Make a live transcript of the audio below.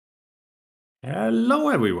Hello,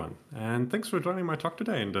 everyone, and thanks for joining my talk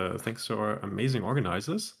today, and thanks to our amazing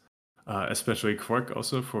organizers, especially Quark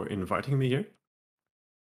also for inviting me here.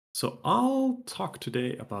 So I'll talk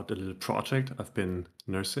today about a little project I've been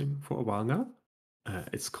nursing for a while now.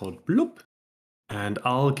 It's called Blub, and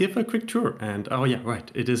I'll give a quick tour. And oh yeah,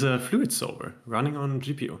 right, it is a fluid solver running on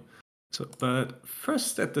GPU. So, but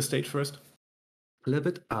first, set the stage first a little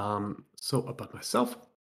bit. So about myself,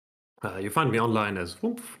 you find me online as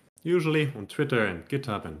Wumpf, usually on Twitter and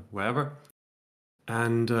GitHub and wherever.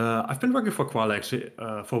 And I've been working for Qual actually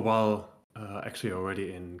for a while, actually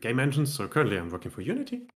already in game engines. So currently I'm working for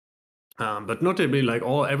Unity. But notably, like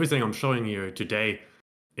everything I'm showing you today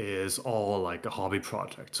is all like a hobby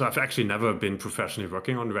project. So I've actually never been professionally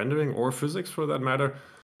working on rendering or physics for that matter.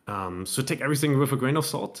 So take everything with a grain of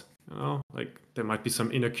salt. Like there might be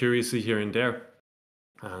some inaccuracy here and there.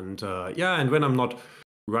 And yeah, and when I'm not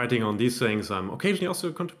writing on these things, I'm occasionally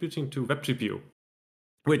also contributing to wgpu,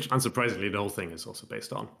 which unsurprisingly the whole thing is also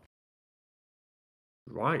based on.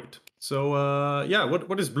 Right. So yeah,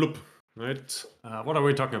 what is Blub? Right. What are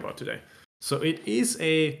we talking about today? So it is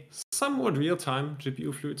a somewhat real-time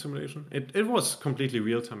GPU fluid simulation. It was completely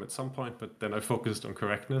real-time at some point, but then I focused on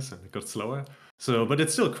correctness and it got slower. So, but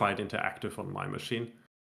it's still quite interactive on my machine.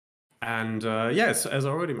 And yes, as I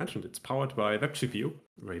already mentioned, it's powered by webGPU,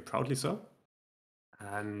 very proudly so.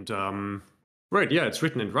 And right, yeah, it's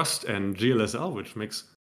written in Rust and GLSL, which makes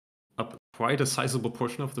up quite a sizable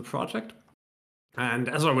portion of the project. And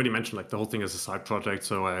as I already mentioned, like the whole thing is a side project,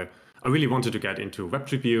 so I really wanted to get into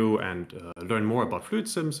webGPU and learn more about fluid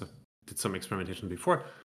sims. I did some experimentation before.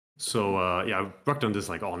 So yeah, I worked on this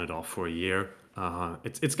like on and off for a year.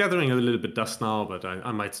 It's gathering a little bit dust now, but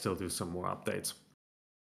I might still do some more updates.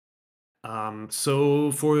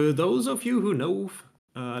 So for those of you who know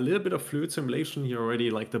a little bit of fluid simulation, you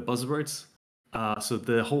already like the buzzwords. So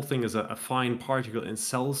the whole thing is a fine particle in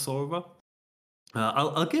cell solver.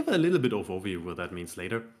 I'll give a little bit of overview what that means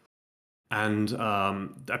later. And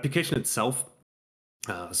the application itself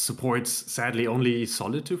supports, sadly, only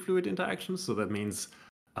solid to fluid interactions. So that means,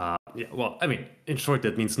 yeah, well, I mean, in short,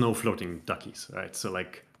 that means no floating duckies, right? So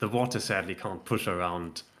like the water sadly can't push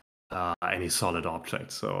around any solid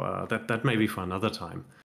object. So that may be for another time,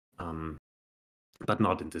 but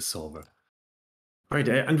not in this solver. Right,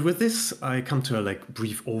 and with this, I come to a like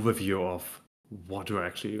brief overview of what we're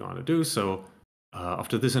actually going to do. So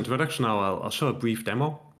after this introduction, now I'll show a brief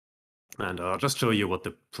demo, and I'll just show you what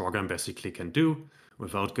the program basically can do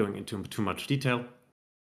without going into too much detail.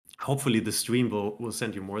 Hopefully the stream will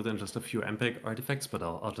send you more than just a few MPEG artifacts, but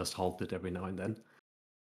I'll just halt it every now and then.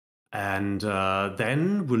 And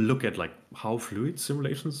then we'll look at like how fluid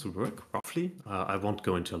simulations work roughly. I won't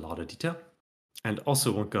go into a lot of detail, and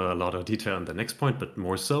also won't go a lot of detail on the next point, but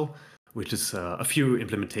more so, which is a few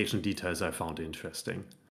implementation details I found interesting.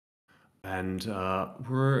 And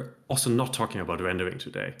we're also not talking about rendering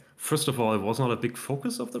today. First of all, it was not a big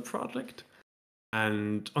focus of the project.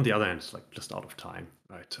 And on the other hand, it's like just out of time,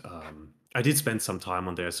 right? I did spend some time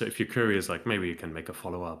on there. So if you're curious, like maybe you can make a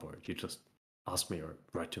follow-up or you just ask me or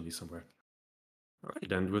write to me somewhere. All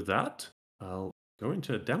right, and with that, I'll go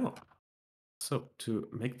into a demo. So to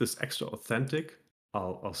make this extra authentic,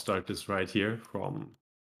 I'll start this right here from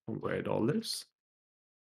where it all lives.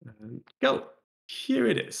 And go. Here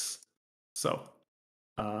it is. So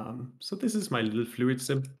so this is my little fluid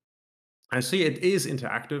sim. I see it is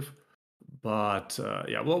interactive, but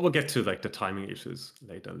yeah, we'll get to like the timing issues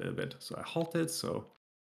later a little bit. So I halted, so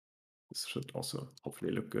this should also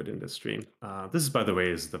hopefully look good in the stream. This is, by the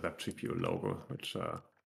way, is the WebGPU logo, which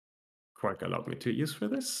Quark allowed me to use for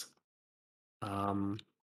this.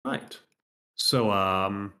 Right. So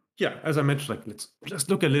yeah, as I mentioned, like let's just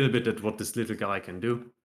look a little bit at what this little guy can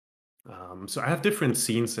do. So I have different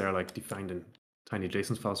scenes there, like defined in tiny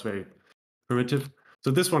JSON files, very primitive. So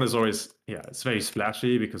this one is always, yeah, it's very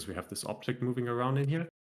splashy because we have this object moving around in here.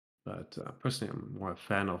 But personally, I'm more a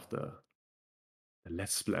fan of the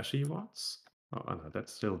less splashy ones. Oh no,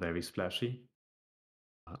 that's still very splashy.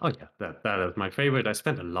 Oh yeah, that is my favorite. I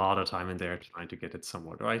spent a lot of time in there trying to get it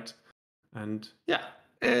somewhat right. And yeah,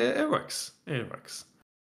 it works. It works.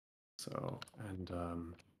 So, and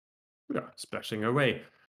yeah, splashing away.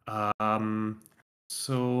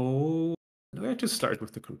 So where to start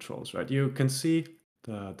with the controls, right? You can see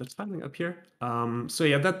the timing up here. So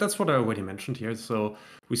yeah, that's what I already mentioned here. So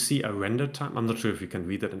we see a render time. I'm not sure if you can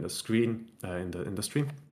read that in the screen in the stream,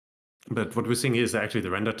 but what we're seeing is actually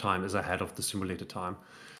the render time is ahead of the simulated time,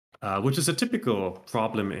 which is a typical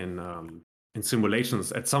problem in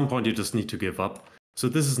simulations. At some point, you just need to give up. So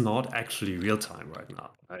this is not actually real time right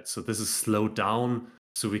now, right? So this is slowed down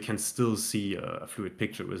so we can still see a fluid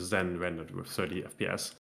picture which is then rendered with 30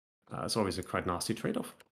 FPS. It's always a quite nasty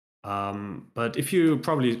trade-off. But if you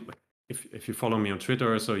probably, if you follow me on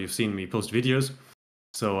Twitter, so you've seen me post videos,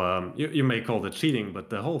 so you may call it cheating, but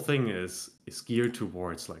the whole thing is geared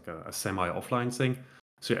towards like a semi-offline thing.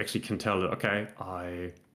 So you actually can tell, okay,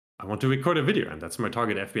 I want to record a video, and that's my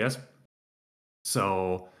target FPS.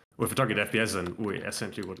 So with a target FPS, then we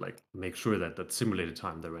essentially would like make sure that that simulated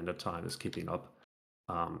time, the render time, is keeping up.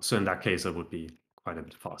 So in that case, it would be quite a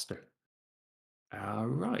bit faster.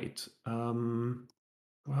 Right.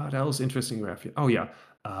 What else interesting we have here? Oh yeah.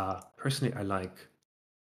 Personally, I like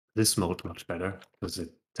this mode much better because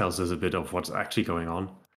it tells us a bit of what's actually going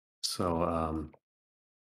on. So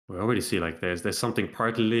we already see like there's something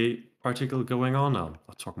particle going on. I'll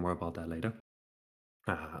talk more about that later.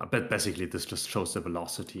 But basically, this just shows the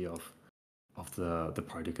velocity of the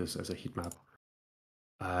particles as a heat map.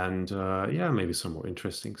 And yeah, maybe some more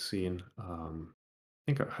interesting scene. I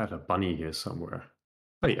think I had a bunny here somewhere.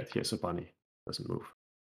 Oh yeah, here's a bunny. Doesn't move.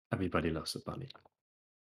 Everybody loves a bunny.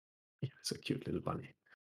 Yeah, it's a cute little bunny.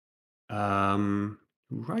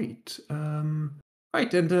 Right.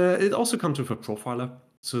 Right, and it also comes with a profiler.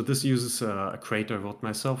 So this uses a crate I wrote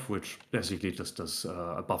myself, which basically just does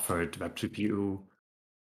a buffered web-GPU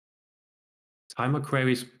timer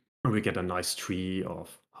queries, and we get a nice tree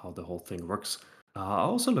of how the whole thing works.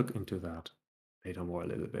 I'll also look into that later more a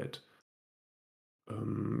little bit.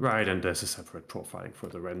 Right, and there's a separate profiling for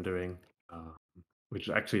the rendering, which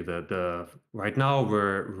actually the right now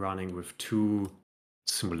we're running with 2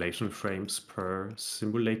 simulation frames per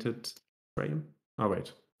simulated frame. Oh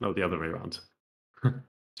wait, no, the other way around.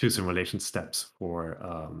 2 simulation steps for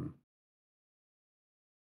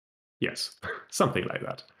yes, something like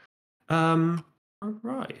that. All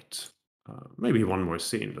right. Maybe one more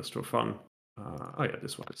scene just for fun. Oh yeah,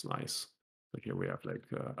 this one is nice. So here we have like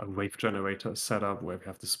a wave generator set up where we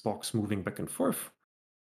have this box moving back and forth,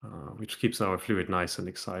 which keeps our fluid nice and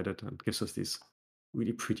excited and gives us these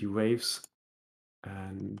really pretty waves.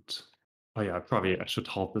 And oh yeah, I should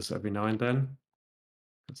halt this every now and then.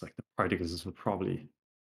 It's like the particles are probably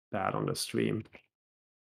bad on the stream.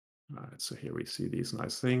 So here we see these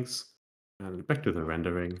nice things. And back to the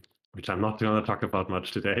rendering, which I'm not going to talk about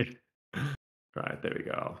much today. Right, there we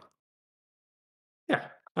go. Yeah,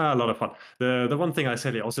 a lot of fun. The one thing I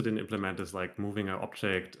said I also didn't implement is like moving an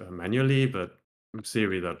object manually, but in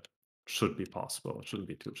theory that should be possible. It shouldn't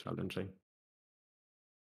be too challenging.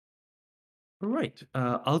 All right,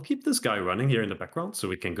 I'll keep this guy running here in the background so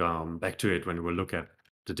we can go back to it when we look at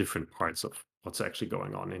the different parts of what's actually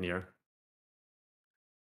going on in here.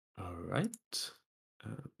 All right,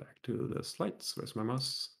 back to the slides. Where's my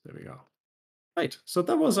mouse? There we go. Right, so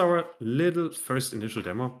that was our little first initial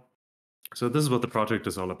demo. So this is what the project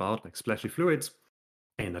is all about, like splashy fluids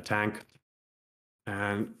in a tank.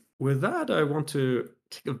 And with that, I want to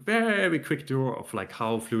take a very quick tour of like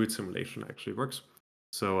how fluid simulation actually works.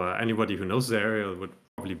 So anybody who knows the area would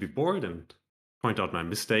probably be bored and point out my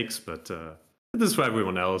mistakes, but this is for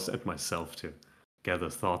everyone else and myself to gather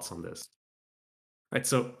thoughts on this. Right,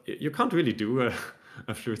 so you can't really do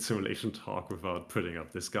a fluid simulation talk without putting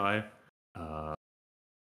up this guy.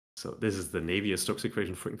 So this is the Navier-Stokes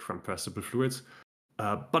equation for incompressible fluids.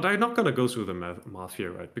 But I'm not going to go through the math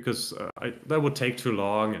here, right? Because that would take too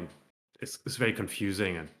long and it's very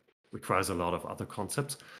confusing and requires a lot of other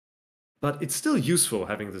concepts. But it's still useful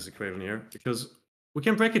having this equation here because we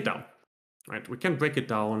can break it down, right? We can break it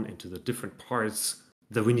down into the different parts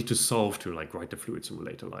that we need to solve to like write the fluid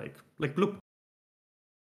simulator, like Blub.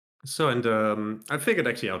 So, and I figured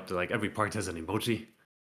actually out that like every part has an emoji.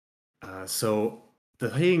 So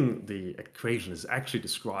the thing the equation is actually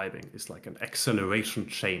describing is like an acceleration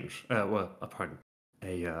change. Pardon,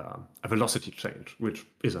 a velocity change, which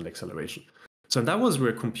is an acceleration. So that was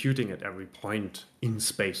we're computing at every point in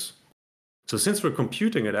space. So since we're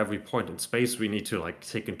computing at every point in space, we need to like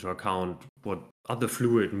take into account what other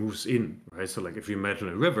fluid moves in, right? So like if you imagine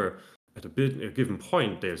a river, at a given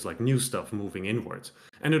point, there's like new stuff moving inwards,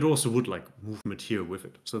 and it also would like move material with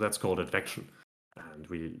it. So that's called advection. And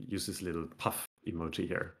we use this little puff emoji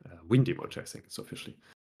here, wind emoji, I think it's officially.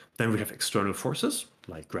 Then we have external forces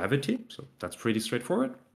like gravity, so that's pretty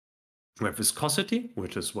straightforward. We have viscosity,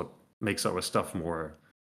 which is what makes our stuff more,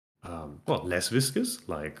 well, less viscous,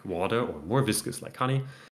 like water, or more viscous, like honey.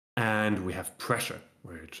 And we have pressure,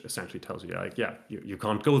 which essentially tells you, like, yeah, you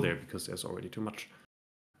can't go there because there's already too much.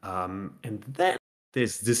 And then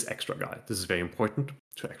there's this extra guy. This is very important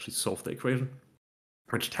to actually solve the equation,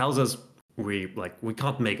 which tells us we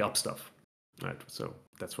can't make up stuff, right? So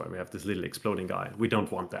that's why we have this little exploding guy. We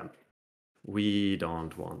don't want them. We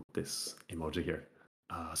don't want this emoji here.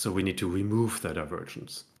 So we need to remove the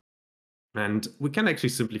divergence. And we can actually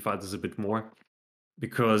simplify this a bit more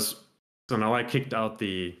because so now I kicked out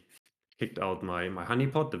my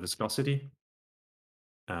honeypot, the viscosity.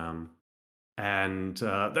 And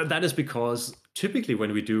that is because typically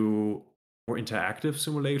when we do more interactive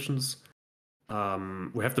simulations,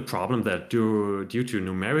 we have the problem that due to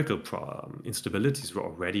numerical instabilities, we're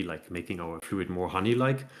already like making our fluid more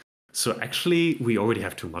honey-like. So actually, we already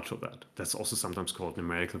have too much of that. That's also sometimes called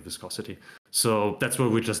numerical viscosity. So that's why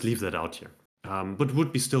we just leave that out here. But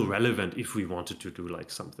would be still relevant if we wanted to do like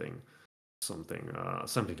something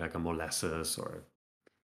like a molasses or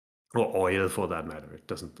oil for that matter. It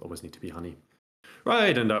doesn't always need to be honey.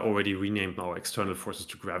 Right, and I already renamed our external forces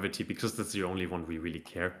to gravity because that's the only one we really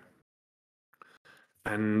care.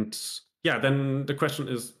 And yeah, then the question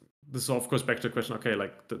is, this is of course back to the question, okay,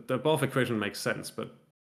 like the above equation makes sense, but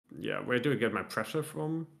yeah, where do I get my pressure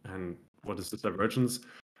from? And what is the divergence?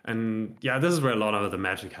 And yeah, this is where a lot of the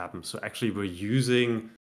magic happens. So actually we're using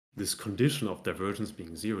this condition of divergence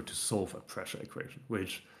being 0 to solve a pressure equation,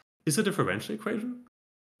 which is a differential equation.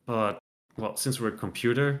 But well, since we're a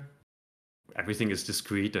computer, everything is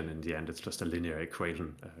discrete, and in the end, it's just a linear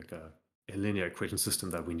equation, like a linear equation system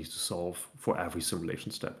that we need to solve for every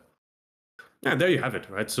simulation step. And there you have it,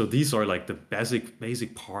 right? So these are like the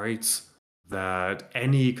basic parts that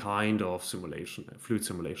any kind of simulation, fluid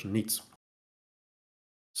simulation needs.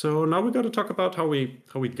 So now we got to talk about how we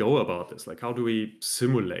go about this. Like, how do we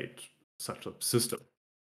simulate such a system?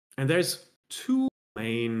 And there's two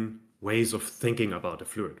main ways of thinking about a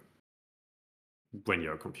fluid when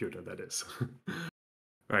you're a computer, that is.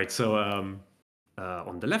 Right, so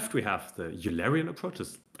on the left, we have the Eulerian approach,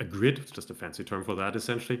 it's a grid, it's just a fancy term for that,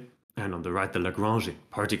 essentially. And on the right, the Lagrangian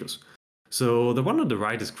particles. So the one on the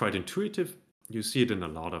right is quite intuitive. You see it in a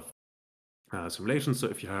lot of simulations. So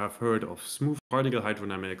if you have heard of smooth particle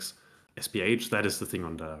hydrodynamics, SPH, that is the thing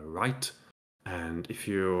on the right. And if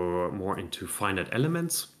you're more into finite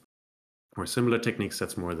elements or similar techniques,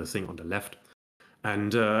 that's more the thing on the left.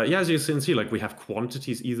 And yeah, as you can see, like we have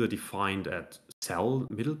quantities either defined at cell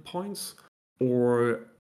middle points or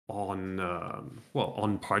on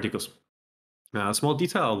on particles. A small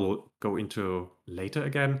detail I will go into later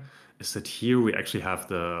again is that here we actually have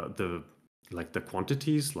the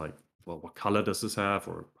quantities, like well, what color does this have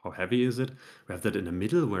or how heavy is it? We have that in the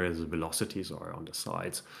middle, whereas the velocities are on the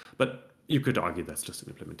sides. But you could argue that's just an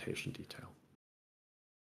implementation detail.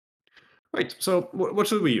 Right. So what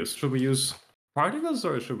should we use? Should we use particles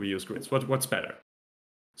or should we use grids? What's better?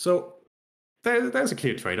 So there's a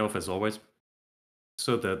clear trade-off as always.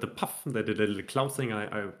 So the puff, the little cloud thing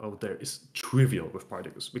out there is trivial with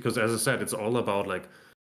particles because, as I said, it's all about like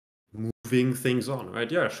moving things on,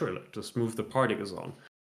 right? Yeah, sure, like, just move the particles on.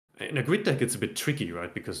 In a grid deck, it's a bit tricky,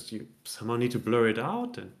 right? Because you somehow need to blur it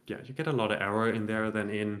out, and yeah, you get a lot of error in there than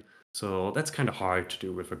in. So that's kind of hard to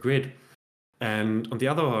do with a grid. And on the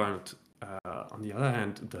other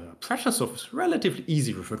hand, the pressure solve is relatively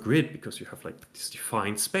easy with a grid because you have like this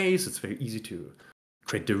defined space. It's very easy to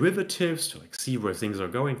create derivatives to like see where things are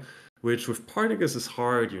going, which with particles is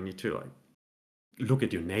hard. You need to like look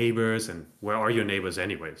at your neighbors and where are your neighbors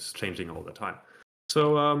anyways, changing all the time.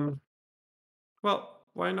 So well,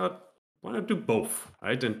 why not do both,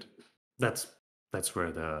 right? And that's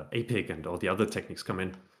where the APIC and all the other techniques come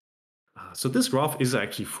in. So this graph is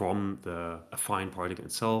actually from the affine particle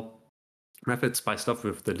and cell method spiced up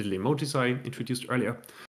with the little emojis I introduced earlier.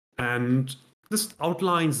 And this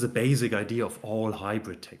outlines the basic idea of all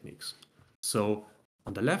hybrid techniques. So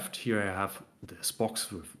on the left here I have this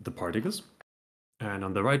box with the particles. And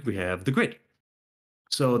on the right we have the grid.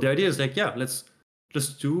 So the idea is like, yeah, let's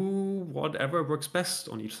just do whatever works best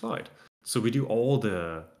on each side. So we do all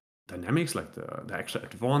the dynamics, like the actual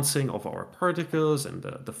advancing of our particles and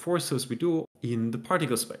the forces we do in the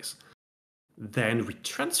particle space. Then we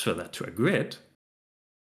transfer that to a grid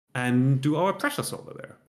and do our pressures over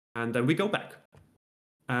there. And then we go back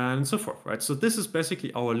and so forth, right? So this is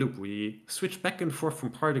basically our loop. We switch back and forth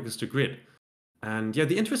from particles to grid. And yeah,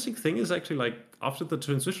 the interesting thing is actually like after the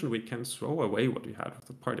transition, we can throw away what we had with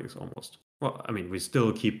the particles almost. Well, I mean, we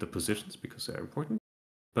still keep the positions because they're important,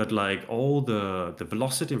 but like all the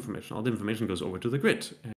velocity information, all the information goes over to the grid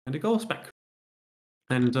and it goes back.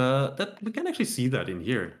 And that we can actually see that in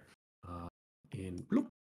here in Blub.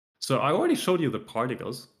 So I already showed you the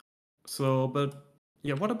particles. So, but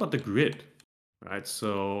yeah, what about the grid, right?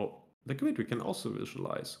 So the grid we can also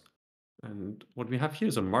visualize. And what we have here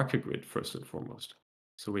is a marker grid first and foremost.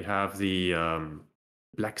 So we have the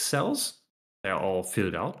black cells. They're all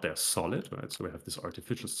filled out. They're solid, right? So we have this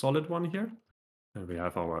artificial solid one here. And we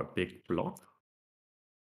have our big block.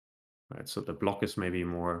 right? So the block is maybe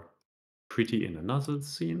more pretty in another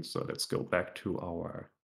scene. So let's go back to our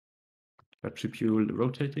web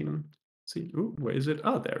rotating scene. Ooh, where is it?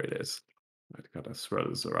 Oh, there it is. I gotta swirl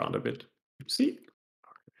this around a bit. See?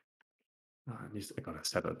 I gotta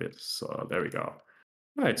set a bit. So there we go.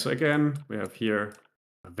 Right, so again, we have here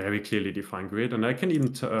a very clearly defined grid, and I can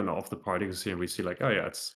even turn off the particles here, and we see like, oh yeah,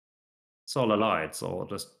 it's all a lie. It's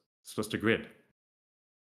just a grid.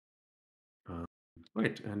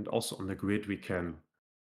 Right, and also on the grid we can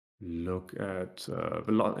look at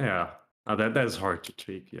that is hard to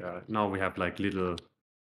tweak. Yeah, now we have like little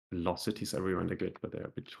velocities everywhere in the grid, but they're a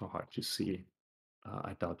bit too hard to see.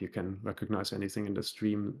 I doubt you can recognize anything in the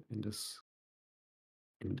stream in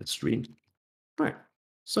the stream. Right.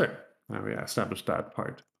 So now we established that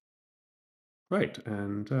part. Right,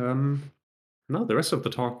 and now the rest of the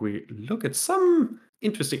talk we look at some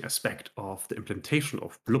interesting aspect of the implementation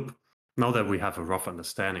of Blub. Now that we have a rough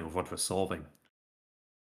understanding of what we're solving.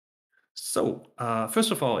 So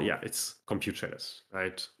first of all, yeah, it's computerless,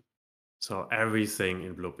 right? So everything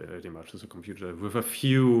in Blub pretty much is a computer with a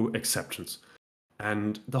few exceptions.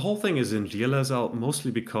 And the whole thing is in GLSL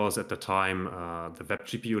mostly because at the time the web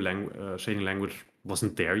shading language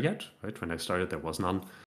wasn't there yet, right? When I started, there was none.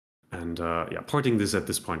 And yeah, porting this at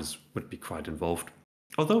this point would be quite involved.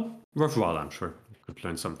 Although worthwhile, I'm sure. You could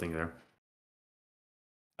learn something there.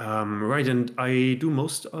 Right, and I do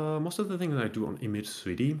most of the things I do on image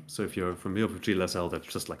 3D. So if you're familiar with GLSL, that's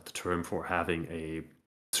just like the term for having a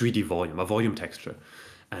 3D volume, a volume texture.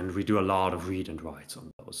 And we do a lot of read and writes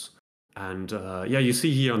on those. And yeah, you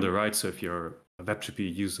see here on the right, so if you're a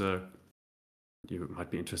WebGPU user, you might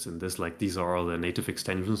be interested in this. Like these are all the native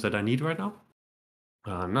extensions that I need right now.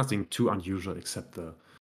 Nothing too unusual except the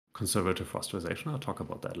conservative rasterization. I'll talk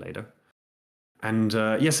about that later. And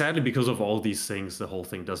yeah, sadly, because of all these things, the whole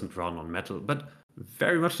thing doesn't run on Metal. But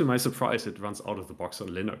very much to my surprise, it runs out of the box on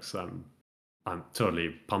Linux. I'm totally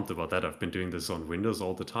pumped about that. I've been doing this on Windows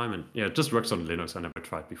all the time, and yeah, it just works on Linux. I never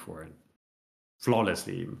tried before, and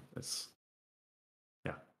flawlessly even. It's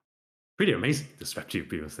yeah, pretty amazing, this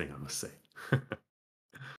WebGPU thing, I must say.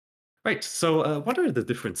 Right. So what are the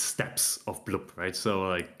different steps of Blub? Right. So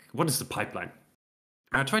like, what is the pipeline?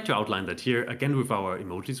 I tried to outline that here again with our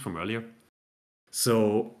emojis from earlier.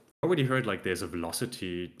 So already heard like there's a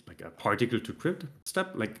velocity, like a particle to grid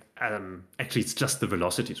step. Like actually it's just the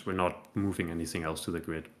velocities. We're not moving anything else to the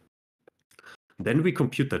grid. Then we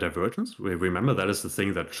compute the divergence. We remember that is the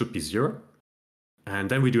thing that should be 0. And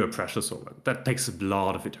then we do a pressure solver. That takes a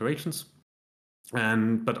lot of iterations.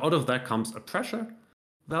 But out of that comes a pressure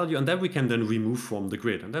value, and then we can then remove from the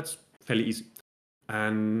grid. And that's fairly easy.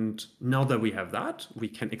 And now that we have that, we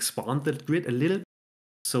can expand the grid a little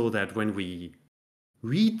so that when we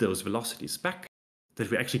read those velocities back, that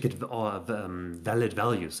we actually get valid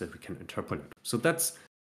values that we can interpolate. So that's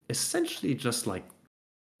essentially just like,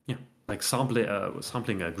 yeah, like sampling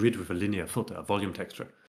a grid with a linear filter, a volume texture.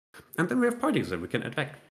 And then we have particles that we can add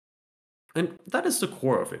back. And that is the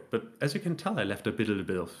core of it. But as you can tell, I left a little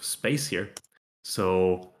bit of space here.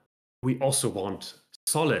 So we also want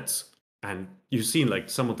solids. And you've seen like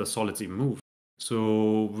some of the solids even move.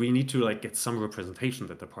 So we need to like get some representation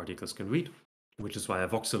that the particles can read, which is why I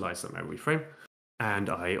voxelize them every frame. And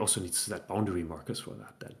I also need to set boundary markers for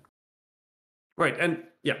that then. Right, and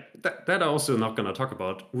yeah, that I'm also not going to talk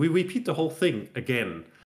about. We repeat the whole thing again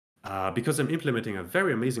because I'm implementing a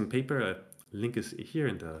very amazing paper. A link is here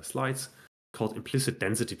in the slides, called implicit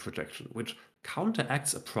density projection, which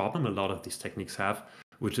counteracts a problem a lot of these techniques have,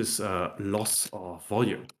 which is loss of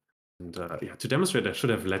volume. And yeah, to demonstrate, I should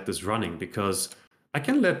have let this running because I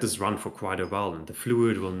can let this run for quite a while and the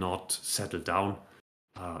fluid will not settle down,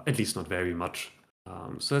 at least not very much.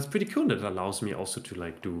 So that's pretty cool. That allows me also to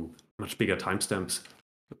like do much bigger timestamps.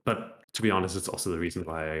 But to be honest, it's also the reason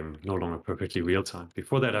why I'm no longer perfectly real time.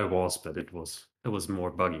 Before that I was, but it was more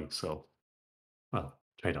buggy. So, well,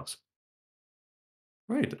 trade-offs.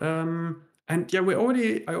 Right. And yeah,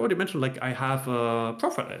 I already mentioned like I have a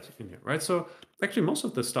profile in here, right? So actually most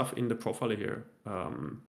of the stuff in the profile here,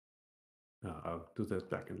 I'll do that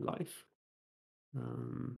back in live.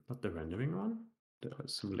 Not the rendering one, the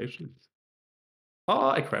simulation. Oh,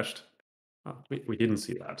 I crashed. Oh, we didn't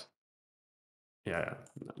see that. Yeah,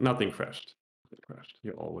 nothing crashed. It crashed.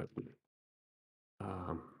 You're all with me.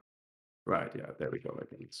 Right, yeah, there we go. I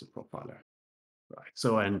think it's the profiler. Right.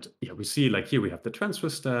 So, and yeah, we see like here we have the transfer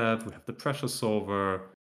step, we have the pressure solver,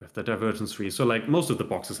 we have the divergence tree. So like most of the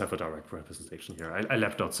boxes have a direct representation here. I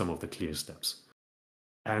left out some of the clear steps.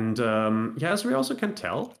 And yeah, as we also can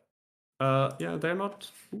tell, yeah, they are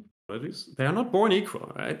not born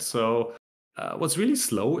equal, right? So what's really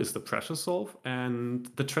slow is the pressure solve and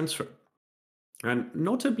the transfer. And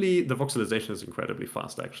notably, the voxelization is incredibly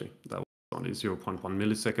fast, actually. That was only 0.1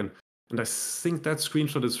 millisecond. And I think that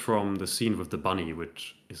screenshot is from the scene with the bunny,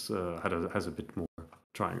 which is has a bit more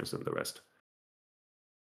triangles than the rest.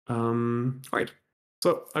 Right.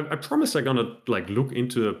 So I promised I'm gonna like look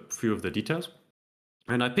into a few of the details.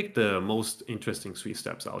 And I picked the most interesting 3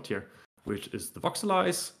 steps out here, which is the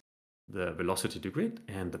voxelize, the velocity to grid,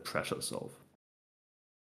 and the pressure solve.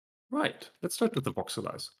 Right, let's start with the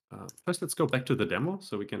voxelize. First, let's go back to the demo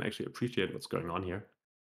so we can actually appreciate what's going on here.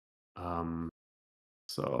 Um,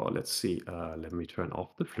 so let's see, let me turn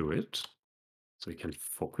off the fluid so we can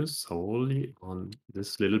focus solely on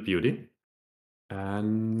this little beauty.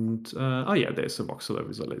 And oh yeah, there's a voxeler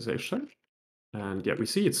visualization. And yeah, we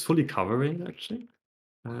see it's fully covering actually.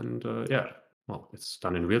 And yeah, well, it's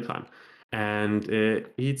done in real time. And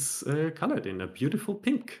it's colored in a beautiful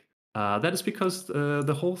pink. That is because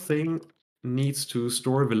the whole thing needs to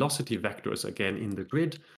store velocity vectors again in the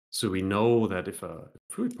grid. So we know that if a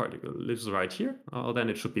fluid particle lives right here, then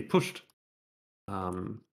it should be pushed.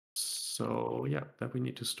 So yeah, that we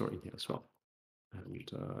need to store in here as well.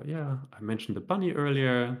 And yeah, I mentioned the bunny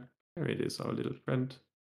earlier. There it is, our little friend.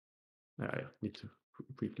 Yeah, need to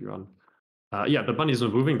briefly run. Yeah, the bunny is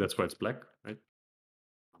not moving, that's why it's black, right?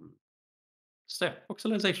 So yeah,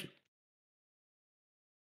 voxelization.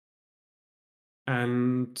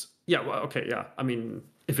 And yeah, well, okay, yeah. I mean,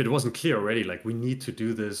 if it wasn't clear already, like we need to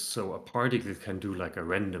do this so a particle can do like a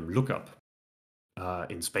random lookup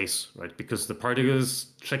in space, right? Because the particles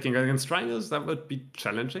checking against triangles, that would be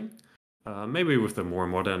challenging. Maybe with the more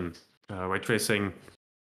modern ray tracing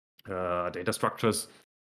data structures,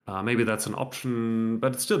 maybe that's an option,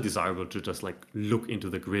 but it's still desirable to just like look into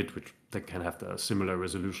the grid, which they can have the similar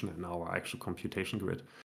resolution in our actual computation grid.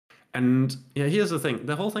 And yeah, here's the thing.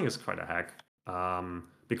 The whole thing is quite a hack.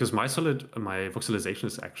 Because my voxelization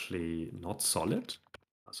is actually not solid.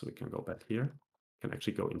 So we can go back here. Can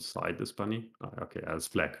actually go inside this bunny. Okay, it's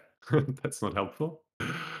black. That's not helpful.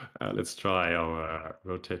 Let's try our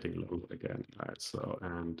rotating logo again. All right, so,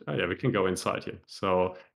 and oh yeah, we can go inside here.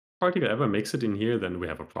 So if particle ever makes it in here, then we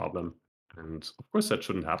have a problem. And of course that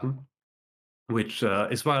shouldn't happen, which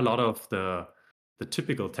is why a lot of the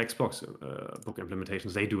typical text box book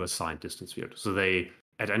implementations, they do assign distance field. So they,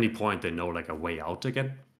 at any point, they know like a way out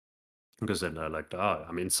again. Because then they're like,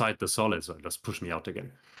 I'm inside the solid, so just push me out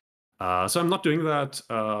again. So I'm not doing that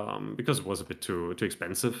because it was a bit too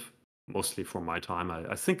expensive, mostly for my time.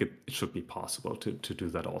 I think it should be possible to do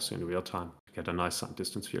that also in real time, to get a nice signed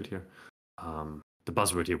distance field here. The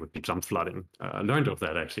buzzword here would be jump flooding. I learned of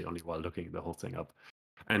that actually only while looking the whole thing up.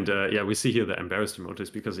 And yeah, we see here the embarrassed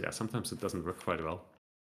emojis because yeah, sometimes it doesn't work quite well.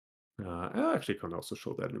 I actually can also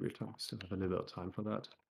show that in real time. Still have a little time for that.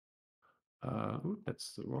 Ooh,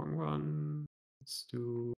 that's the wrong one. Let's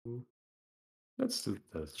do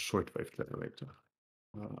the shortwave generator.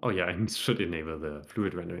 Oh yeah, I should enable the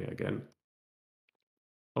fluid rendering again.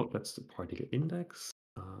 Oh, that's the particle index.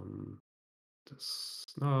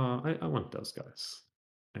 No, I want those guys,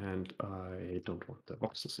 and I don't want the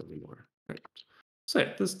boxes anymore. Right. So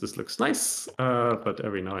yeah, this looks nice, but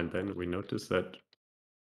every now and then we notice that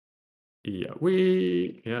yeah,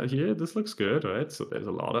 here this looks good, right? So there's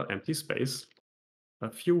a lot of empty space, a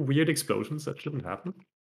few weird explosions that shouldn't happen.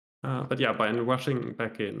 But yeah, by rushing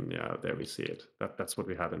back in, yeah, there we see it. That's what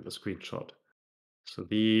we had in the screenshot. So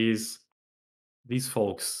these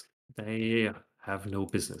folks, they have no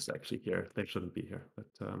business actually here. They shouldn't be here. But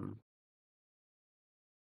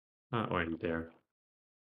or in there.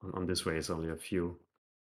 On this way is only a few.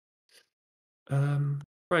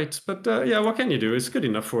 Right, but yeah, what can you do? It's good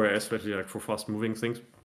enough for especially like for fast moving things.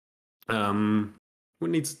 We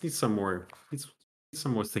need some more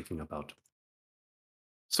thinking about.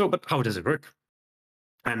 So, but how does it work?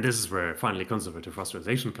 And this is where finally conservative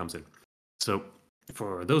rasterization comes in. So,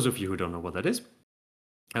 for those of you who don't know what that is,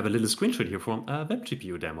 I have a little screenshot here from a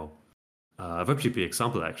WebGPU demo, a WebGPU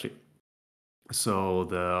example actually. So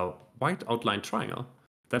the white outline triangle,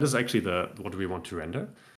 that is actually what we want to render.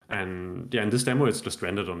 And yeah, in this demo, it's just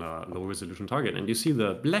rendered on a low resolution target. And you see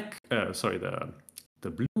the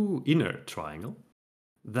the blue inner triangle.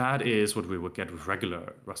 That is what we would get with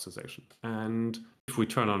regular rasterization. And if we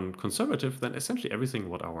turn on conservative, then essentially everything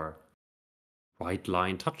what our white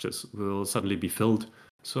line touches will suddenly be filled.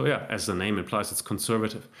 So yeah, as the name implies, it's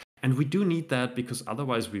conservative. And we do need that because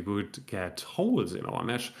otherwise we would get holes in our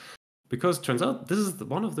mesh. Because it turns out this is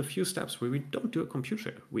one of the few steps where we don't do a compute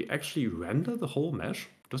shader. We actually render the whole mesh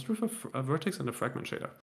just with a vertex and a fragment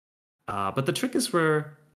shader. But the trick is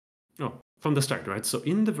where, from the start, right? So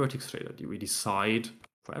in the vertex shader, we decide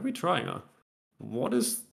for every triangle, what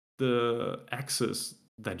is the axis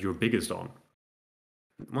that you're biggest on?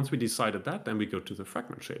 once we decided that, then we go to the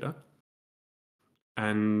fragment shader.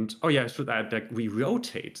 And oh yeah, I should add that we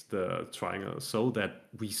rotate the triangle so that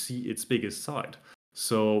we see its biggest side.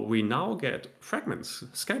 So we now get fragments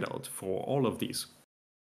scattered for all of these.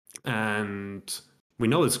 And we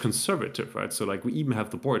know it's conservative, right? So like we even have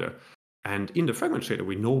the border. And in the fragment shader,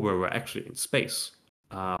 we know where we're actually in space.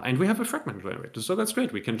 And we have a fragment generator. So that's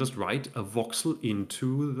great. We can just write a voxel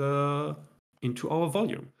into our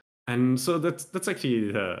volume. And so that's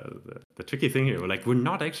actually the tricky thing here. Like we're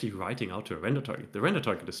not actually writing out to a render target. The render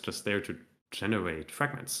target is just there to generate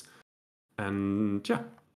fragments. And yeah,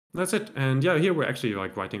 that's it. And yeah, here we're actually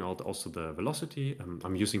like writing out also the velocity.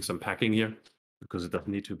 I'm using some packing here because it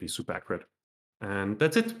doesn't need to be super accurate. And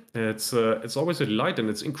that's it. It's always a light and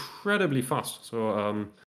it's incredibly fast. So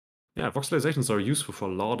yeah, voxelizations are useful for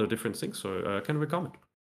a lot of different things. So I can recommend.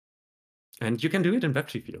 And you can do it in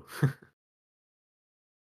WebGPU.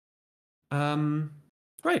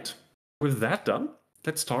 Right. With that done,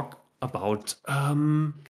 let's talk about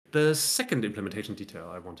the second implementation detail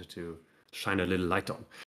I wanted to shine a little light on.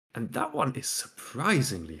 And that one is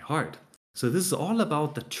surprisingly hard. So this is all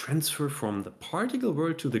about the transfer from the particle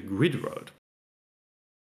world to the grid world.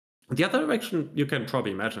 The other direction you can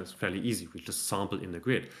probably imagine is fairly easy. We just sample in the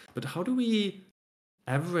grid. But how do we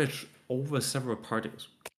average over several particles?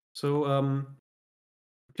 So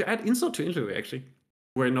to add insult to injury, actually,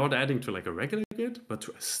 we're not adding to like a regular grid, but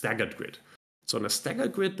to a staggered grid. So on a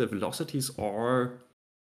staggered grid, the velocities are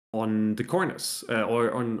on the corners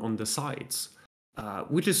or on the sides,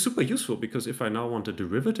 which is super useful because if I now want a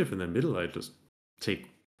derivative in the middle, I just take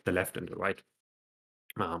the left and the right.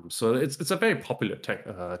 So it's a very popular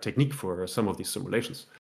technique for some of these simulations.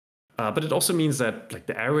 But it also means that like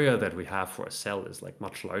the area that we have for a cell is like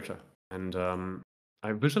much larger. And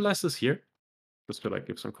I visualize this here just to like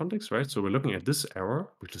give some context, right? So we're looking at this error,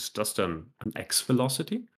 which is just an x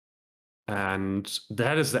velocity. And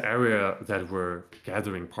that is the area that we're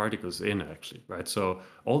gathering particles in, actually, right? So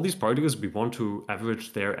all these particles, we want to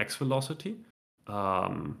average their x velocity.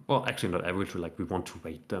 Well, actually not average, like we want to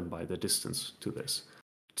weight them by the distance to this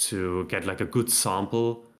to get like a good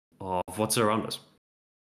sample of what's around us.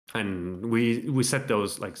 And we set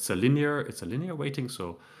those like it's a linear weighting.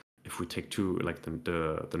 So if we take two like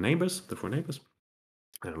the neighbors, the four neighbors,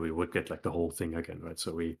 and we would get like the whole thing again, right?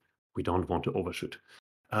 So we don't want to overshoot.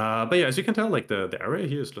 But yeah, as you can tell, like the area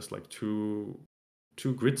here is just like two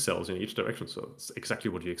grid cells in each direction. So it's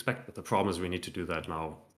exactly what you expect. But the problem is we need to do that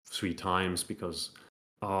now 3 times because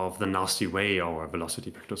of the nasty way our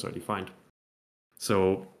velocity vectors are defined.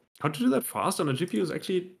 So how to do that fast on a GPU is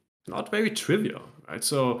actually not very trivial, right?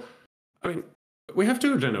 So, I mean, we have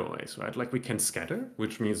 2 general ways, right? Like we can scatter,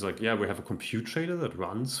 which means like, yeah, we have a compute shader that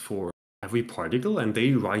runs for every particle and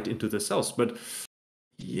they write into the cells. But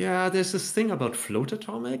yeah, there's this thing about float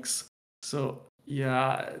atomics. So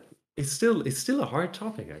yeah, it's still a hard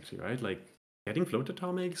topic actually, right? Like getting float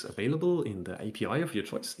atomics available in the API of your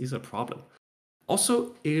choice is a problem.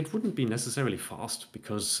 Also, it wouldn't be necessarily fast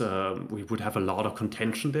because we would have a lot of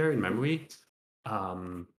contention there in memory.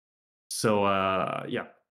 Yeah,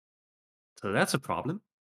 so that's a problem.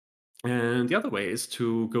 And the other way is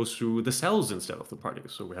to go through the cells instead of the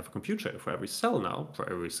particles. So we have a compute shader for every cell now, for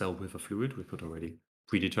every cell with a fluid. We could already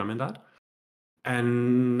predetermine that.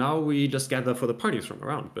 And now we just gather for the particles from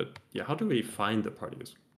around. But yeah, how do we find the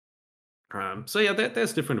particles? So yeah,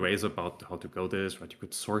 there's different ways about how to go this, right? You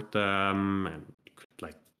could sort them and you could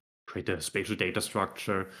like create a spatial data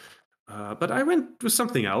structure. But I went with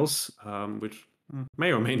something else, which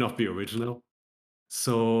may or may not be original.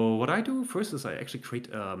 So what I do first is I actually create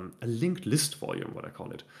a linked list volume, what I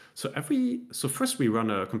call it. So first we run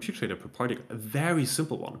a compute shader per particle, a very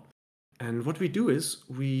simple one. And what we do is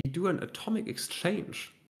we do an atomic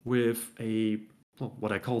exchange with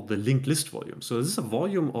what I call the linked list volume. So this is a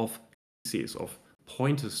volume of indices of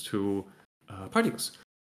pointers to particles.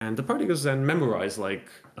 And the particles then memorize like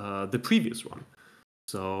the previous one.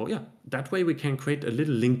 So yeah, that way we can create a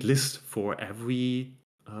little linked list for every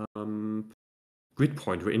grid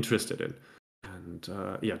point we're interested in. And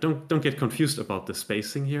yeah, don't get confused about the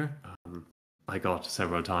spacing here. I got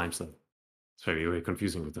several times that it's very, very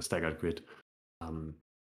confusing with the staggered grid.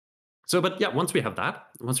 But yeah, once we have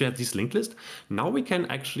this linked list, now we can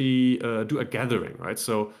actually do a gathering, right?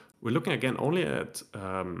 So we're looking again only at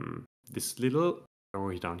this little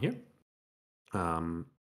arrow down here.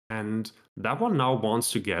 And that one now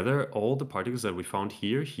wants to gather all the particles that we found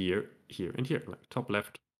here, here, here, and here, like top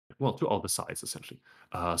left, well, to all the sides essentially.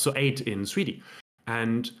 So 8 in 3D.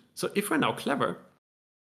 And so if we're now clever,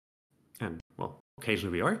 and well,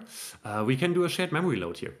 occasionally we are, we can do a shared memory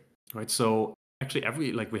load here, right? So actually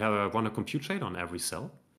every, like we have run a compute chain on every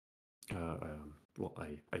cell, well,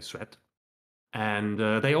 a thread, and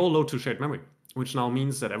they all load to shared memory, which now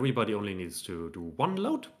means that everybody only needs to do one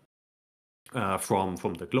load from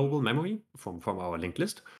the global memory from our linked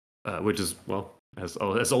list, which is, well, as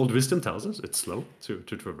old wisdom tells us, it's slow to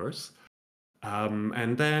traverse.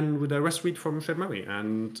 And then with the rest read from shared memory.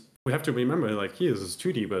 And we have to remember, like, here this is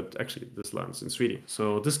 2D, but actually this lands in 3D.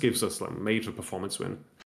 So this gives us a major performance win.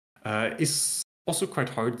 It's also quite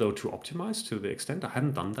hard, though, to optimize to the extent. I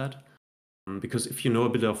haven't done that. Because if you know a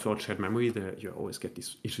bit of your shared memory, you always get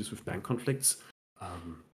these issues with bank conflicts.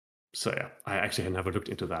 So yeah, I actually had never looked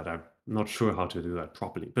into that. I'm not sure how to do that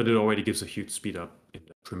properly, but it already gives a huge speed up in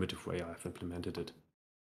the primitive way I've implemented it.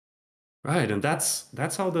 Right, and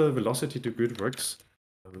that's how the velocity to grid works.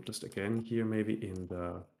 Just again here, maybe in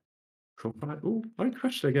the profile. Oh, I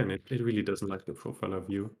crashed again. It really doesn't like the profiler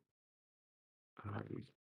view.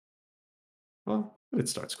 Well, it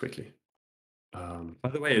starts quickly. By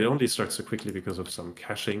the way, it only starts so quickly because of some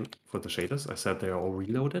caching for the shaders. I said they are all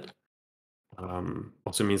reloaded.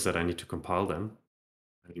 Also means that I need to compile them.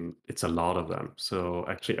 I mean, it's a lot of them. So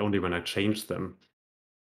actually, only when I change them,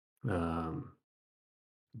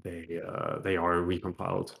 they are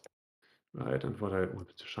recompiled. Right, and what I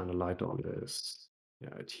wanted to shine a light on is,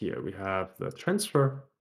 yeah, right here we have the transfer,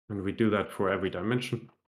 and we do that for every dimension.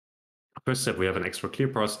 First step, we have an extra clear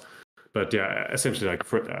parse, but yeah, essentially, like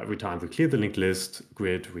for every time we clear the linked list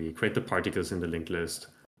grid, we create the particles in the linked list,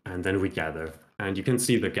 and then we gather. And you can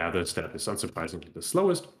see the gather step is unsurprisingly the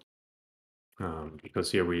slowest, because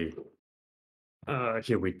here we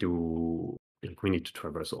do, like, we need to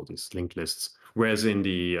traverse all these linked lists, whereas in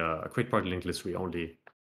the create party linked list we only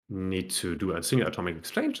need to do a single atomic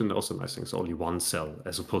exchange, and also nice thing is only one cell,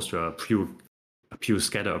 as opposed to a pure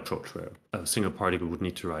scatter approach where a single particle would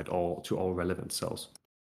need to write to all relevant cells.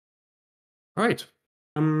 All right,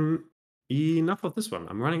 enough of this one.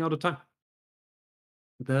 I'm running out of time.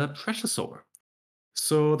 The pressure solver.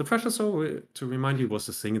 So the pressure solver, to remind you, was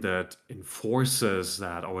the thing that enforces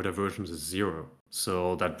that our divergence is 0,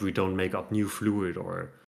 so that we don't make up new fluid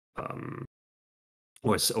or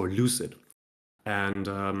lose it. And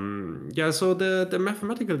yeah, so the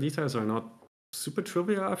mathematical details are not super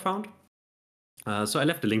trivial, I found. So I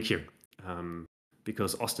left the link here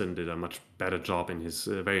because Austin did a much better job in his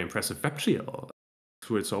very impressive WebGL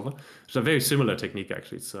fluid solver. It's a very similar technique,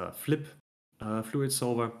 actually. It's a flip fluid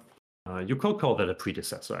solver. You could call that a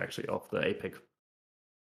predecessor, actually, of the APIC.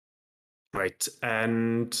 Right,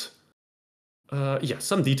 and yeah,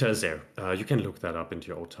 some details there. You can look that up into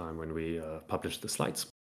your own time when we publish the slides.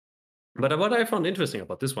 But what I found interesting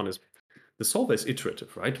about this one is the solver is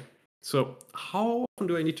iterative, right? So how often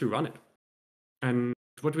do I need to run it? And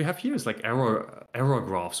what we have here is like error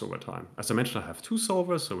graphs over time. As I mentioned, I have 2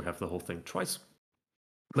 solvers, so we have the whole thing twice.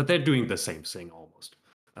 But they're doing the same thing almost.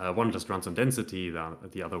 One just runs on density,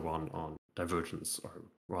 the other one on divergence, or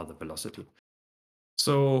rather velocity.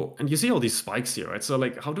 So, and you see all these spikes here, right? So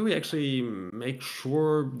like, how do we actually make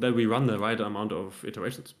sure that we run the right amount of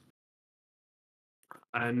iterations?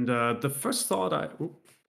 And the first thought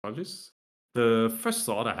apologies. The first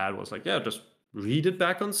thought I had was like, yeah, just read it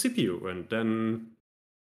back on CPU, and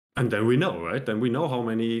then we know, right? Then we know how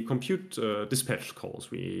many compute dispatch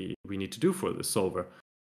calls we need to do for this solver.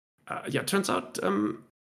 Yeah, turns out,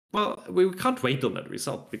 well, we can't wait on that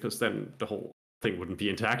result, because then the whole thing wouldn't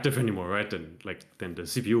be interactive anymore, right? Then the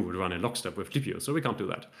CPU would run in lockstep with GPU, so we can't do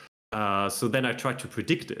that. So then I tried to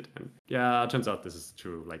predict it, and yeah, it turns out this is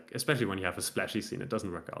true. Like, especially when you have a splashy scene, it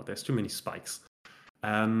doesn't work out. There's too many spikes.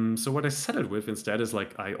 So what I set it with instead is,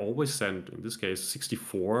 like, I always send, in this case,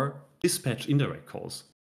 64 dispatch indirect calls.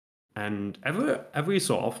 And every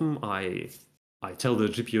so often, I tell the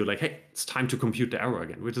GPU, like, hey, it's time to compute the error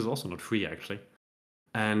again, which is also not free, actually.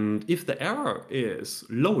 And if the error is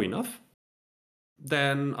low enough,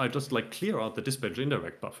 then I just, like, clear out the dispatch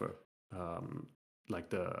indirect buffer, like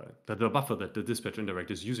the buffer that the dispatch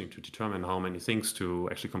indirect is using to determine how many things to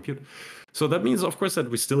actually compute. So that means, of course, that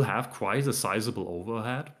we still have quite a sizable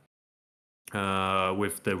overhead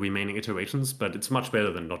with the remaining iterations, but it's much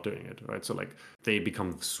better than not doing it, right? So like, they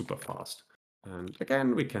become super fast. And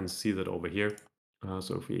again, we can see that over here.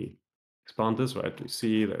 So if we expand this, right, we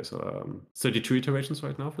see there's 32 iterations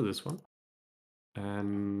right now for this one.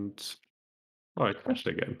 And oh, it crashed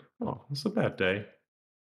again. Oh, it's a bad day.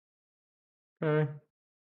 Okay,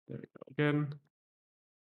 there we go again.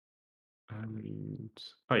 And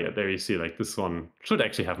oh yeah, there you see, like, this one should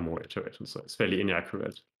actually have more iterations, so it's fairly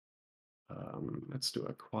inaccurate. Let's do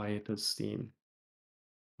a quieter scene.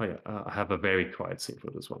 Oh yeah, I have a very quiet scene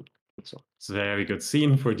for this one. So it's a very good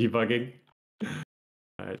scene for debugging.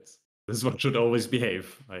 Right. this one should always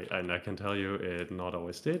behave. And I can tell you it not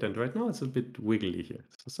always did. And right now it's a bit wiggly here.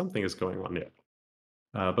 So something is going on here.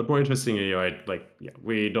 But more interestingly, right, like, yeah,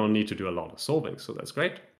 we don't need to do a lot of solving. So that's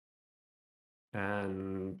great.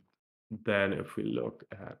 And then if we look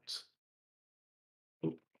at,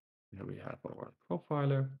 oh, here we have our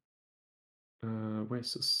profiler.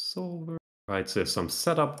 Where's the solver? Right, so there's some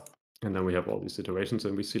setup. And then we have all these iterations.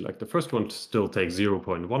 And we see like the first one still takes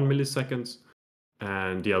 0.1 milliseconds.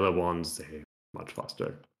 And the other ones, they much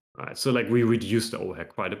faster. Right, so like we reduced the overhead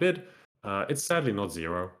quite a bit. It's sadly not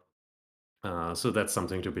zero. So that's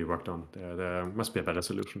something to be worked on. There must be a better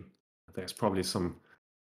solution. There's probably some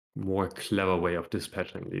more clever way of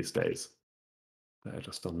dispatching these days that I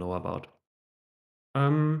just don't know about.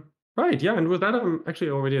 Right, yeah, and with that, I'm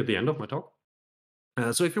actually already at the end of my talk.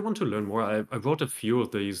 So if you want to learn more, I wrote a few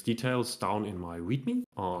of these details down in my README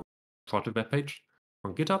on project webpage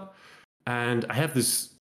on GitHub. And I have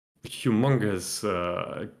this humongous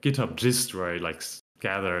GitHub gist where I like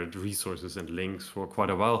gathered resources and links for quite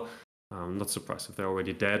a while. I'm not surprised if they're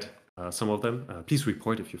already dead, some of them. Please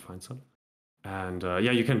report if you find some. And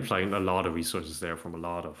yeah, you can find a lot of resources there from a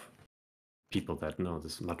lot of people that know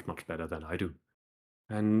this much, much better than I do.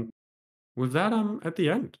 And with that, I'm at the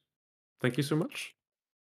end. Thank you so much.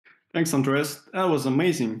 Thanks, Andres. That was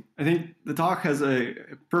amazing. I think the talk has a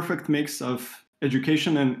perfect mix of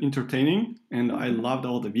education and entertaining, and I loved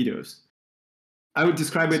all the videos. I would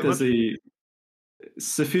describe it as a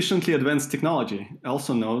sufficiently advanced technology,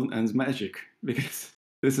 also known as magic, because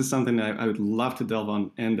this is something that I would love to delve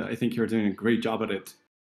on, and I think you're doing a great job at it.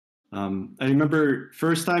 I remember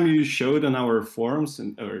first time you showed on our forums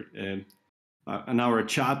or on our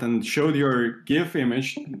chat and showed your GIF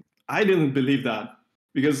image. I didn't believe that,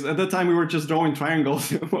 because at that time we were just drawing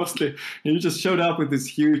triangles mostly. And you just showed up with this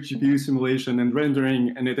huge GPU simulation and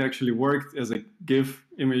rendering, and it actually worked as a GIF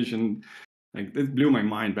image, and like it blew my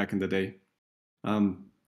mind back in the day.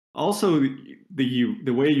 Also,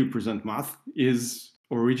 the way you present math is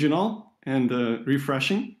original and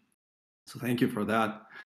refreshing. So thank you for that.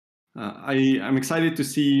 I'm excited to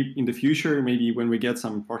see in the future, maybe when we get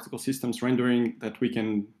some particle systems rendering, that we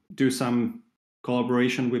can do some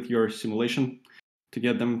collaboration with your simulation to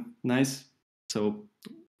get them nice. So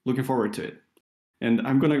looking forward to it. And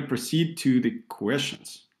I'm going to proceed to the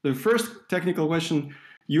questions. The first technical question,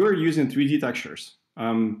 you are using 3D textures.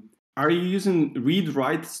 Are you using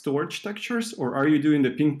read-write storage textures, or are you doing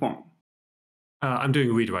the ping pong? I'm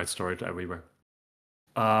doing read-write storage everywhere.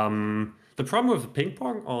 The problem with ping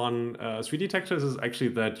pong on 3D textures is actually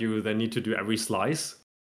that you then need to do every slice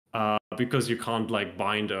because you can't like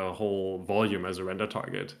bind a whole volume as a render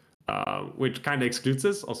target, which kind of excludes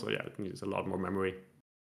this. Also, yeah, it needs a lot more memory.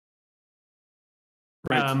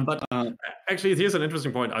 Right. But actually, here's an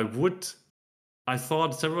interesting point. I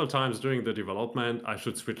thought several times during the development I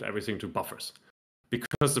should switch everything to buffers.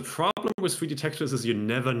 Because the problem with 3D textures is you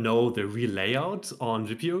never know the real layout on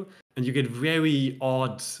GPU, and you get very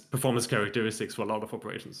odd performance characteristics for a lot of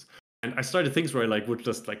operations. And I started things where I like would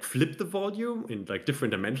just like flip the volume in like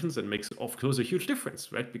different dimensions, and makes of course a huge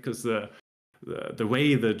difference, right? Because the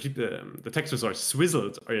way the textures are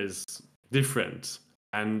swizzled is different,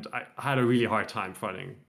 and I had a really hard time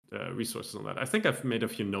finding resources on that. I think I've made a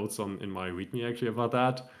few notes in my README actually about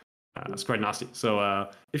that. It's quite nasty. So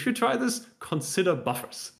if you try this, consider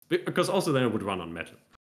buffers, because also then it would run on metal.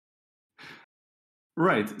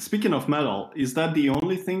 Right. Speaking of metal, is that the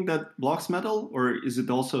only thing that blocks metal, or is it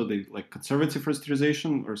also the like conservative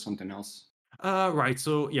rasterization or something else? Right.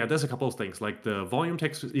 So yeah, there's a couple of things. Like the volume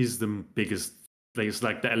text is the biggest thing. It's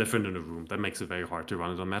like the elephant in the room that makes it very hard to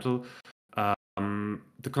run it on metal.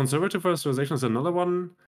 The conservative rasterization is another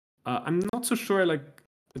one. I'm not so sure. Like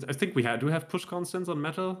I think we do have push constants on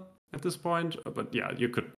metal at this point, but yeah, you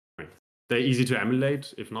could. I mean, they're easy to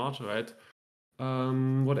emulate, if not, right?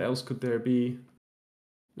 What else could there be?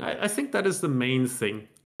 I think that is the main thing.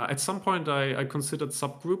 At some point, I considered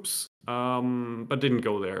subgroups, but didn't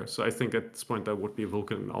go there. So I think at this point that would be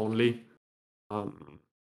Vulkan only.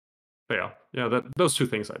 But yeah, those two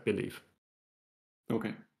things I believe.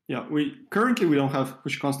 Okay. Yeah, we don't have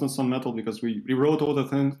push constants on metal because we wrote all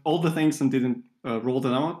the things and didn't roll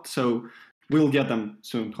them out. So we'll get them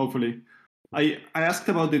soon, hopefully. I asked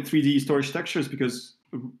about the 3D storage textures because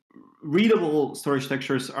readable storage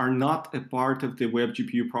textures are not a part of the web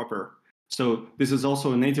GPU proper. So this is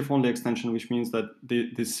also a native-only extension, which means that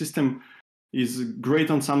the system is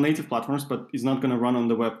great on some native platforms, but is not going to run on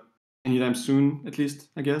the web anytime soon, at least,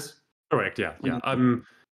 I guess. Correct. Yeah. I mean,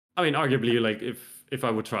 arguably, like if I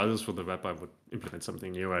would try this for the web, I would implement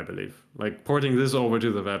something new. I believe, like porting this over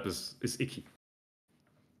to the web is icky.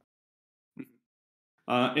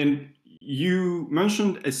 And you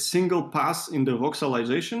mentioned a single pass in the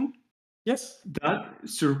voxelization. Yes. That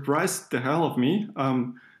surprised the hell of me.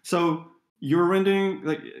 So you're rendering,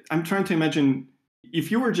 like, I'm trying to imagine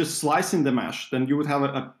if you were just slicing the mesh, then you would have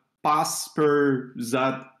a pass per Z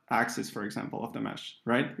axis, for example, of the mesh,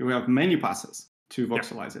 right? You have many passes to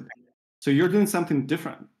voxelize it. So you're doing something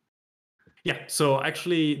different. Yeah. So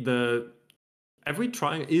actually, every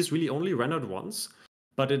triangle is really only rendered once,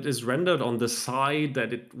 but it is rendered on the side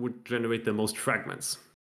that it would generate the most fragments,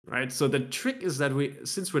 right? So the trick is that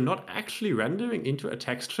since we're not actually rendering into a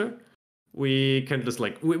texture, we can just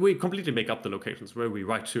we completely make up the locations where we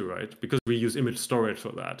write to, right? Because we use image storage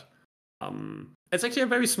for that. It's actually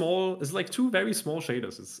it's like two very small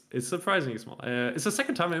shaders. It's surprisingly small. It's the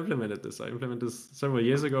second time I implemented this. I implemented this several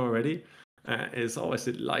years ago already. It's always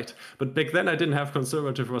a delight. But back then I didn't have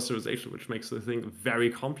conservative rasterization, which makes the thing very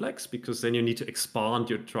complex because then you need to expand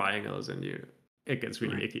your triangles and it gets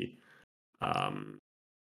really icky.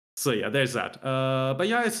 So yeah, there's that. But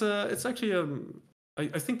yeah, it's actually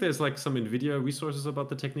I think there's like some NVIDIA resources about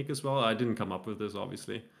the technique as well. I didn't come up with this,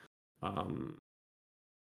 obviously.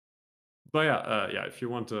 But yeah, if you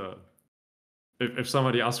want to, if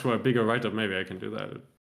somebody asks for a bigger write-up, maybe I can do that. It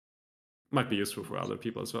might be useful for other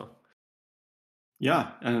people as well.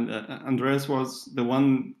 Yeah, and Andreas was the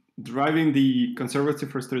one driving the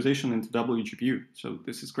conservative rasterization into wgpu. So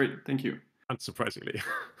this is great. Thank you. Unsurprisingly.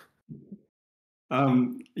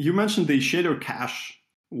 You mentioned the shader cache.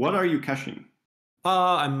 What are you caching?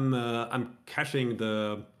 I'm caching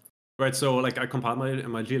the right. So like I compile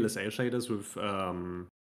my GLSA shaders with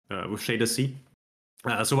shader C.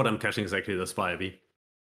 So what I'm caching is actually the SPI.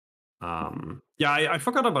 Yeah, I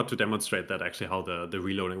forgot about to demonstrate that actually how the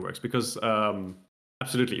reloading works because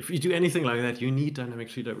absolutely, if you do anything like that, you need dynamic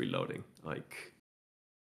shader reloading. Like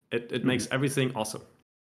it makes everything awesome.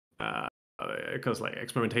 Because like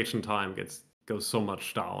experimentation time goes so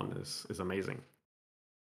much down is amazing.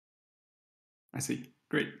 I see.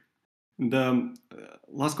 Great. The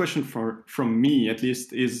last question from me, at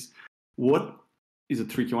least, is what is a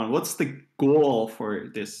tricky one? What's the goal for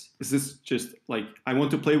this? Is this just like I want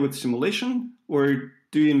to play with simulation, or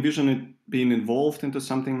do you envision it being involved into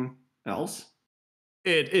something else?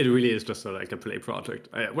 It really is just like a play project.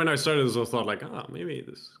 When I started this, I thought like, maybe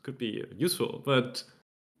this could be useful. But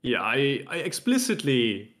yeah, I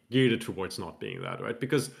explicitly geared it towards not being that, right?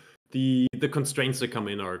 Because the constraints that come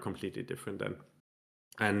in are completely different then.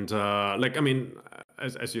 And like, I mean,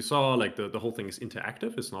 as you saw, like the whole thing is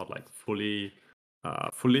interactive. It's not like fully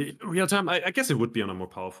real time. I guess it would be on a more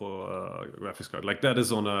powerful graphics card. Like that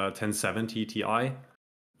is on a 1070 Ti.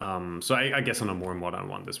 So I guess on a more modern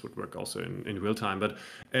one, this would work also in real time. But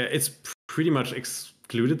it's pretty much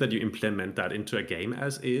excluded that you implement that into a game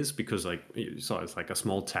as is because like you saw, it's like a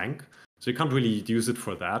small tank. So you can't really use it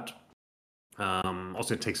for that.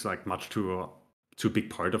 Also, it takes like much too big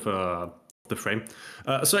part of the frame.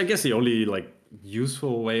 So I guess the only like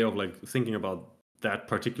useful way of like thinking about that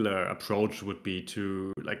particular approach would be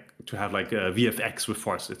to have like a VFX with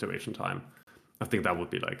forced iteration time. I think that would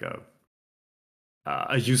be like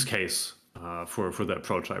a use case for the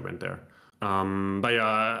approach I went there. But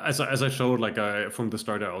yeah, as I showed, like from the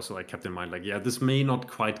start, I also like kept in mind like, yeah, this may not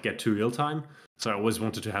quite get to real time. So I always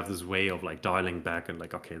wanted to have this way of like dialing back and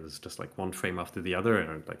like, okay, this is just like one frame after the other,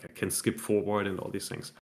 and like I can skip forward and all these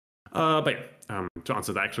things. But yeah, to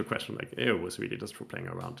answer the actual question, like it was really just for playing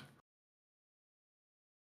around.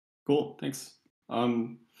 Cool, thanks.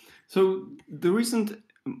 So there isn't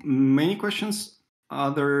many questions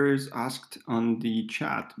others asked on the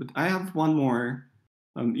chat, but I have one more.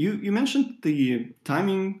 You mentioned the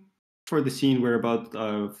timing for the scene were about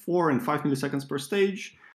 4 and 5 milliseconds per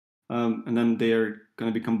stage, and then they're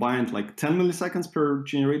going to be combined like 10 milliseconds per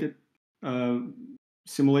generated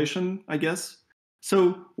simulation, I guess.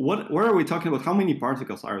 So what are we talking about? How many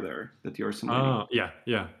particles are there that you're simulating?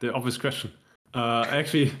 Yeah, the obvious question. I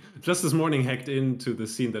actually just this morning hacked into the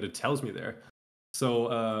scene that it tells me there. So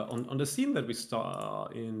on the scene that we saw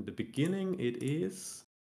in the beginning, it is,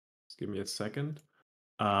 just give me a second.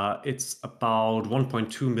 It's about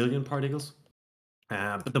 1.2 million particles.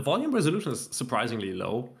 But the volume resolution is surprisingly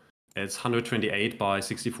low. It's 128 by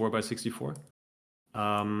 64 by 64.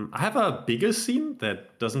 I have a bigger scene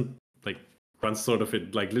that doesn't like runs sort of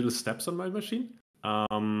in like little steps on my machine,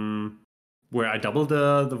 where I double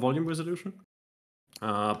the volume resolution.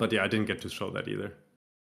 But yeah, I didn't get to show that either.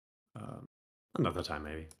 Another time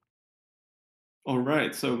maybe. All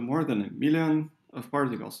right, so more than 1 million of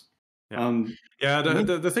particles. Yeah, yeah.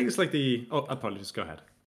 The thing is like apologies. Go ahead.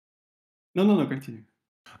 No, continue.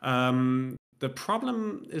 The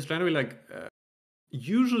problem is generally like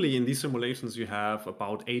Usually in these simulations, you have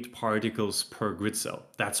about 8 particles per grid cell.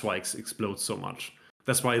 That's why it explodes so much.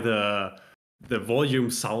 That's why the the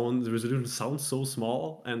resolution sounds so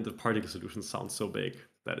small, and the particle solution sounds so big.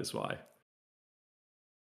 That is why.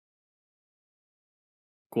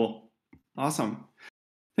 Cool. Awesome.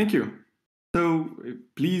 Thank you. So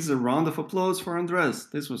please, a round of applause for Andres.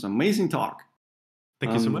 This was amazing talk.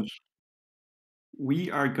 Thank you so much.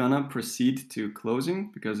 We are gonna proceed to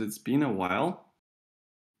closing because it's been a while.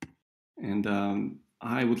 And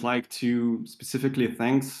I would like to specifically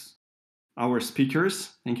thank our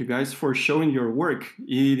speakers. Thank you guys for showing your work.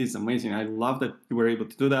 It is amazing. I love that you were able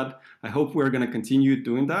to do that. I hope we're gonna continue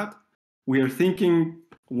doing that. We are thinking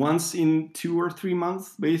once in 2 or 3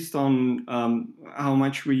 months based on how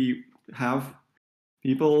much we have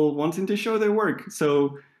people wanting to show their work.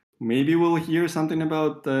 So maybe we'll hear something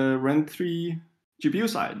about the Rent 3 GPU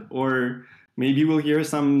side, or maybe we'll hear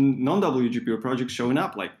some non-WGPU projects showing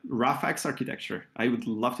up, like RAFX architecture. I would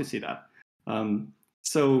love to see that.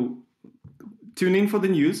 So tune in for the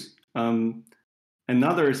news.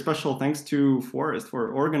 Another special thanks to Forrest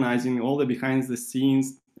for organizing all the behind the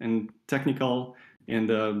scenes and technical and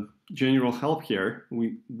general help here.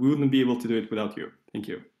 We wouldn't be able to do it without you. Thank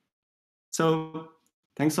you. So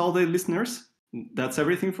thanks all the listeners. That's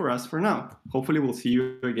everything for us for now. Hopefully we'll see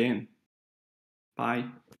you again. Bye.